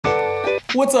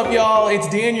What's up, y'all? It's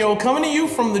Daniel coming to you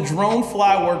from the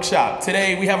Dronefly workshop.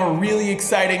 Today we have a really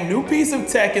exciting new piece of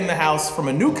tech in the house from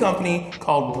a new company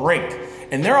called Brinc.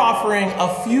 And they're offering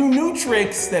a few new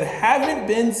tricks that haven't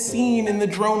been seen in the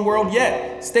drone world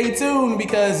yet. Stay tuned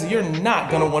because you're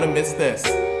not gonna wanna miss this.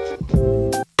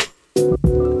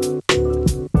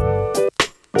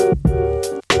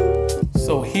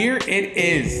 So here it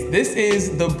is. This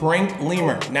is the Brinc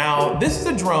Lemur. Now, this is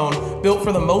a drone built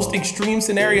for the most extreme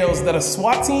scenarios that a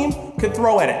SWAT team could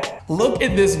throw at it. Look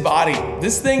at this body.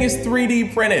 This thing is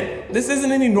 3D printed. This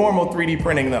isn't any normal 3D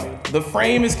printing though. The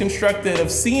frame is constructed of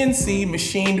CNC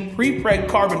machined pre-preg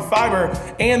carbon fiber,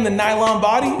 and the nylon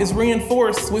body is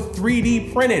reinforced with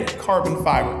 3D printed carbon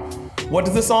fiber. What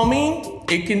does this all mean?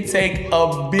 It can take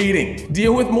a beating,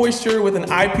 deal with moisture with an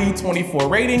IP24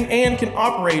 rating, and can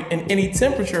operate in any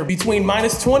temperature between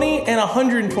 -20 and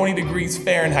 120 degrees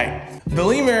Fahrenheit. The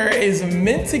Lemur is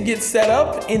meant to get set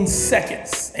up in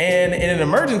seconds, and in an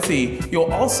emergency,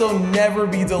 you'll also never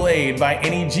be delayed by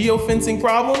any geofencing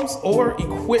problems or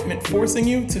equipment forcing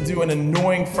you to do an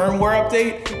annoying firmware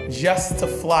update just to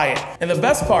fly it. And the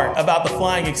best part about the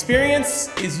flying experience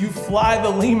is you fly the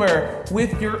Lemur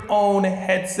with your own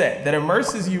headset that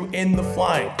immerses you in the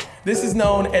flying. This is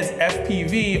known as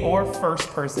FPV, or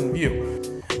first person view.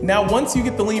 Now, once you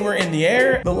get the Lemur in the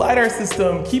air, the LiDAR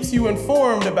system keeps you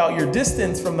informed about your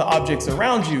distance from the objects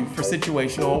around you for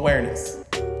situational awareness.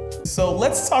 So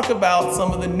let's talk about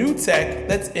some of the new tech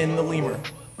that's in the Lemur.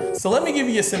 So let me give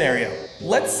you a scenario.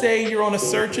 Let's say you're on a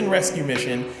search and rescue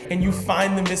mission and you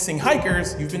find the missing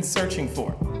hikers you've been searching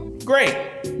for. Great,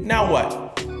 now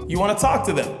what? You want to talk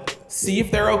to them, see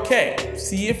if they're okay,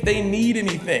 see if they need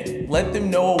anything, let them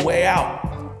know a way out.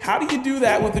 How do you do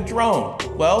that with a drone?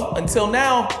 Well, until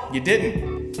now, you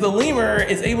didn't. The Lemur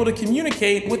is able to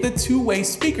communicate with a two-way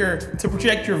speaker to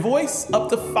project your voice up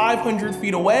to 500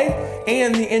 feet away,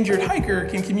 and the injured hiker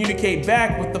can communicate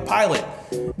back with the pilot.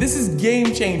 This is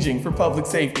game-changing for public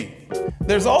safety.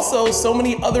 There's also so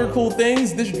many other cool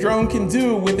things this drone can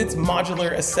do with its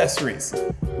modular accessories.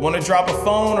 Want to drop a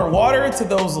phone or water to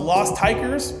those lost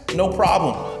hikers? No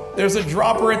problem. There's a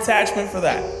dropper attachment for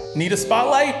that. Need a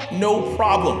spotlight? No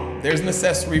problem. There's an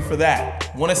accessory for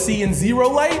that. Want to see in zero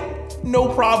light? No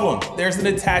problem. There's an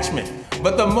attachment.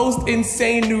 But the most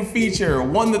insane new feature,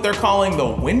 one that they're calling the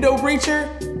window breacher,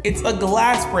 it's a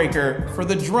glass breaker for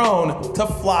the drone to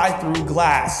fly through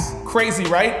glass. Crazy,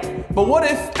 right? But what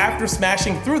if after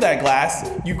smashing through that glass,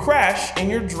 you crash and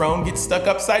your drone gets stuck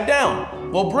upside down?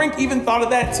 Well, Brinc even thought of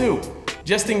that too.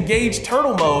 Just engage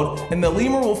turtle mode and the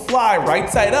Lemur will fly right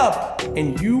side up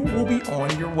and you will be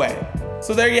on your way.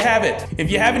 So there you have it.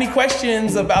 If you have any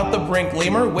questions about the Brinc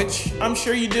Lemur, which I'm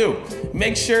sure you do,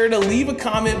 make sure to leave a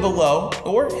comment below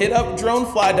or hit up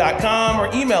dronefly.com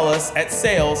or email us at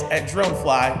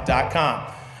sales@dronefly.com.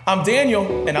 I'm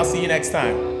Daniel, and I'll see you next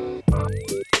time.